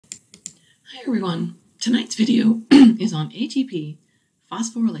Hi everyone, tonight's video is on ATP,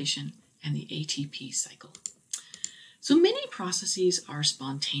 phosphorylation, and the ATP cycle. So many processes are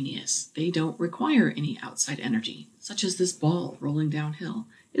spontaneous. They don't require any outside energy, such as this ball rolling downhill.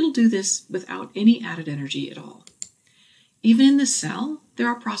 It'll do this without any added energy at all. Even in the cell, there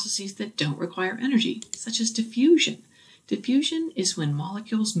are processes that don't require energy, such as diffusion. Diffusion is when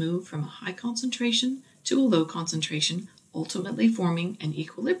molecules move from a high concentration to a low concentration, ultimately forming an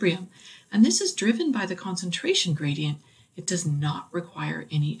equilibrium. And this is driven by the concentration gradient. It does not require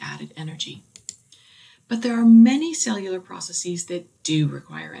any added energy. But there are many cellular processes that do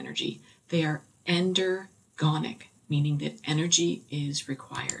require energy. They are endergonic, meaning that energy is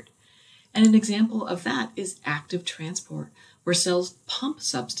required. And an example of that is active transport, where cells pump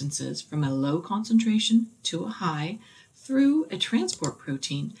substances from a low concentration to a high through a transport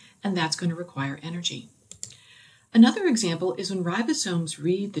protein, and that's going to require energy. Another example is when ribosomes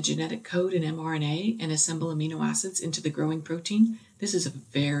read the genetic code in mRNA and assemble amino acids into the growing protein. This is a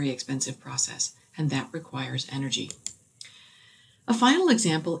very expensive process, and that requires energy. A final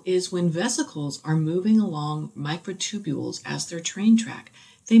example is when vesicles are moving along microtubules as their train track.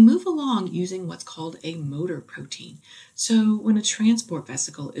 They move along using what's called a motor protein. So when a transport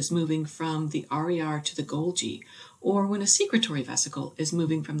vesicle is moving from the RER to the Golgi, or when a secretory vesicle is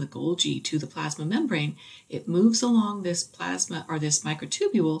moving from the Golgi to the plasma membrane, it moves along this plasma or this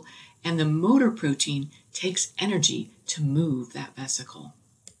microtubule, and the motor protein takes energy to move that vesicle.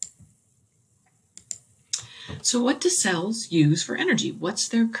 So what do cells use for energy? What's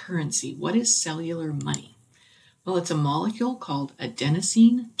their currency? What is cellular money? Well, it's a molecule called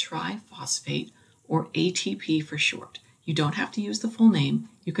adenosine triphosphate, or ATP for short. You don't have to use the full name.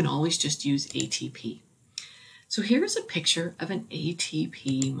 You can always just use ATP. So here's a picture of an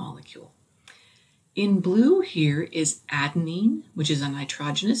ATP molecule. In blue here is adenine, which is a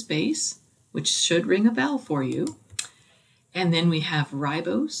nitrogenous base, which should ring a bell for you. And then we have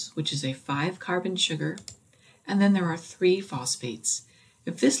ribose, which is a 5-carbon sugar. And then there are 3 phosphates.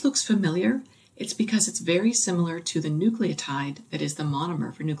 If this looks familiar, it's because it's very similar to the nucleotide that is the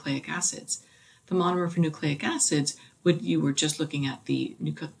monomer for nucleic acids. The monomer for nucleic acids, you were just looking at the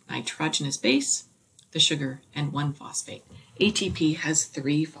nitrogenous base, the sugar, and 1 phosphate. ATP has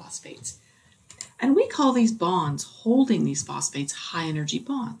 3 phosphates. And we call these bonds holding these phosphates high-energy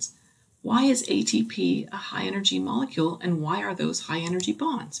bonds. Why is ATP a high-energy molecule, and why are those high-energy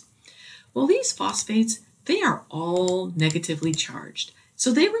bonds? Well, these phosphates, they are all negatively charged,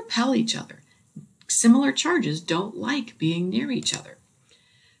 so they repel each other. Similar charges don't like being near each other.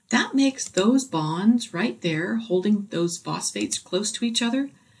 That makes those bonds right there holding those phosphates close to each other,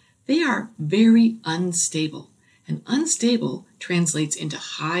 they are very unstable. And unstable translates into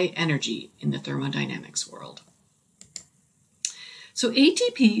high energy in the thermodynamics world. So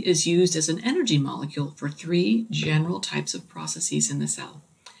ATP is used as an energy molecule for 3 general types of processes in the cell: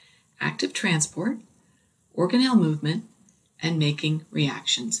 active transport, organelle movement, and making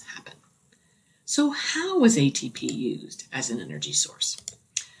reactions happen. So how is ATP used as an energy source?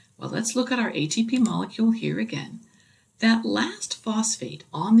 Well, let's look at our ATP molecule here again. That last phosphate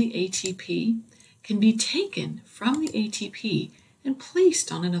on the ATP can be taken from the ATP and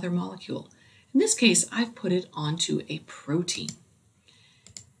placed on another molecule. In this case, I've put it onto a protein.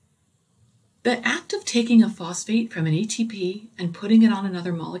 The act of taking a phosphate from an ATP and putting it on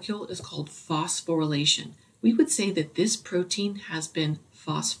another molecule is called phosphorylation. We would say that this protein has been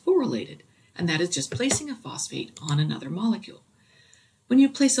phosphorylated, and that is just placing a phosphate on another molecule. When you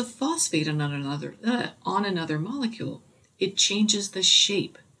place a phosphate on another molecule, it changes the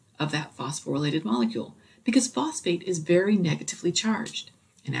shape of that phosphorylated molecule because phosphate is very negatively charged.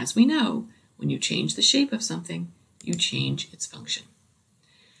 And as we know, when you change the shape of something, you change its function.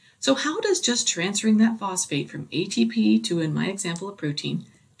 So how does just transferring that phosphate from ATP to, in my example, a protein,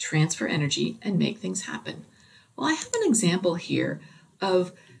 transfer energy and make things happen? Well, I have an example here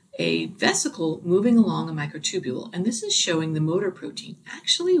of a vesicle moving along a microtubule, and this is showing the motor protein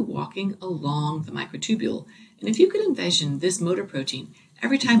actually walking along the microtubule. And if you could envision this motor protein,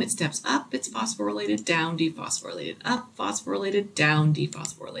 every time it steps up, it's phosphorylated, down, dephosphorylated, up, phosphorylated, down,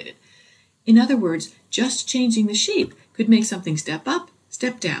 dephosphorylated. In other words, just changing the shape could make something step up,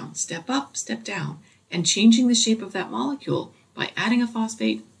 step down, step up, step down, and changing the shape of that molecule by adding a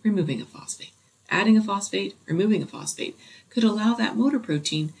phosphate, removing a phosphate. Adding a phosphate, removing a phosphate could allow that motor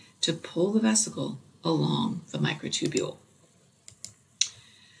protein to pull the vesicle along the microtubule.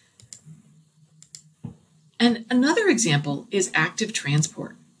 And another example is active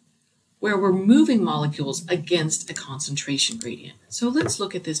transport, where we're moving molecules against a concentration gradient. So let's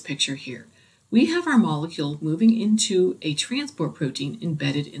look at this picture here. we have our molecule moving into a transport protein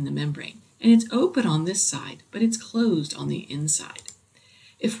embedded in the membrane. and it's open on this side, but it's closed on the inside.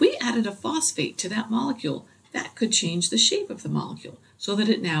 If we added a phosphate to that molecule, that could change the shape of the molecule so that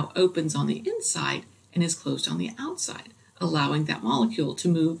it now opens on the inside and is closed on the outside, allowing that molecule to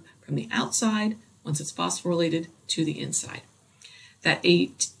move from the outside, once it's phosphorylated, to the inside.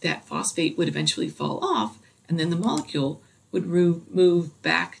 That phosphate would eventually fall off, and then the molecule would move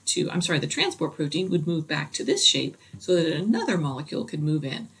back to, the transport protein would move back to this shape so that another molecule could move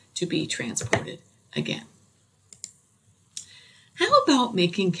in to be transported again. How about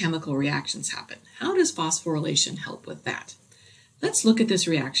making chemical reactions happen? How does phosphorylation help with that? Let's look at this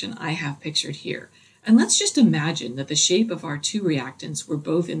reaction I have pictured here. And let's just imagine that the shape of our two reactants were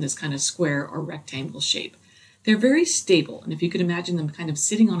both in this kind of square or rectangle shape. They're very stable, and if you could imagine them kind of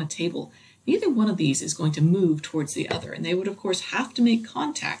sitting on a table, neither one of these is going to move towards the other, and they would of course have to make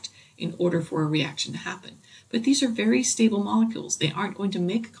contact in order for a reaction to happen. But these are very stable molecules. They aren't going to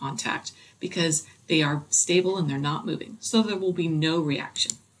make contact because they are stable and they're not moving, so there will be no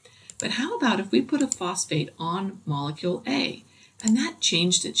reaction. But how about if we put a phosphate on molecule A, and that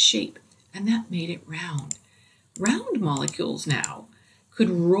changed its shape, and that made it round? Round molecules now could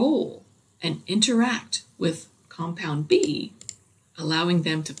roll and interact with compound B, allowing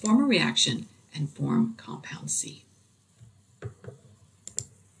them to form a reaction and form compound C.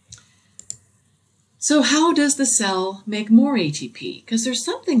 So how does the cell make more ATP? Because there's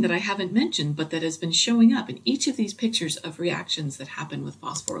something that I haven't mentioned, but that has been showing up in each of these pictures of reactions that happen with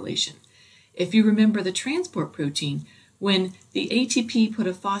phosphorylation. If you remember the transport protein, when the ATP put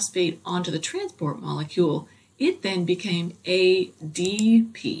a phosphate onto the transport molecule, it then became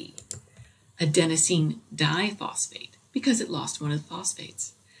ADP, adenosine diphosphate, because it lost one of the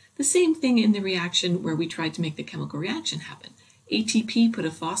phosphates. The same thing in the reaction where we tried to make the chemical reaction happen. ATP put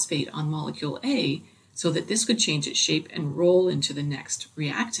a phosphate on molecule A so that this could change its shape and roll into the next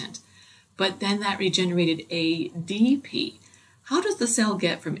reactant. But then that regenerated ADP. How does the cell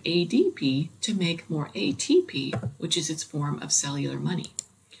get from ADP to make more ATP, which is its form of cellular money?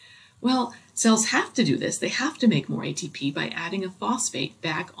 Well, cells have to do this. They have to make more ATP by adding a phosphate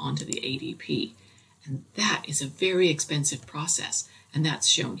back onto the ADP. And that is a very expensive process. And that's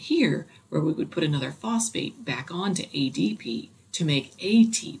shown here, where we would put another phosphate back onto ADP to make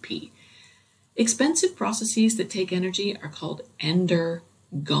ATP. Expensive processes that take energy are called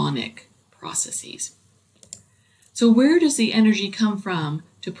endergonic processes. So where does the energy come from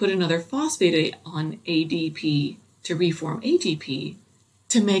to put another phosphate on ADP to reform ATP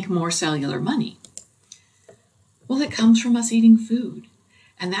to make more cellular money? Well, it comes from us eating food.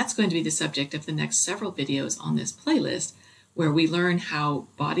 And that's going to be the subject of the next several videos on this playlist, where we learn how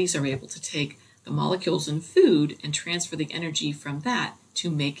bodies are able to take the molecules in food and transfer the energy from that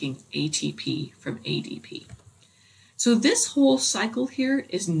to making ATP from ADP. So this whole cycle here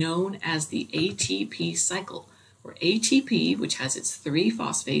is known as the ATP cycle, where ATP, which has its 3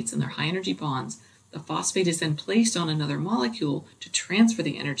 phosphates and their high energy bonds, the phosphate is then placed on another molecule to transfer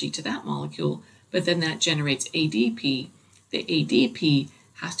the energy to that molecule, but then that generates ADP. The ADP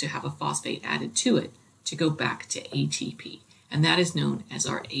has to have a phosphate added to it to go back to ATP, and that is known as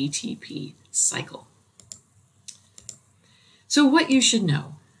our ATP cycle. So what you should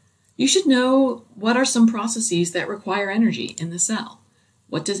know. You should know what are some processes that require energy in the cell.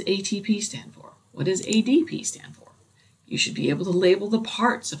 What does ATP stand for? What does ADP stand for? You should be able to label the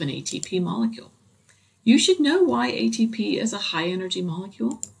parts of an ATP molecule. You should know why ATP is a high energy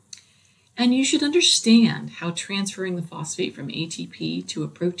molecule. And you should understand how transferring the phosphate from ATP to a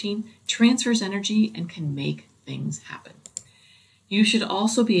protein transfers energy and can make things happen. You should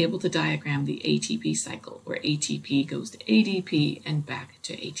also be able to diagram the ATP cycle, where ATP goes to ADP and back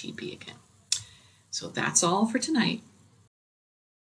to ATP again. So that's all for tonight.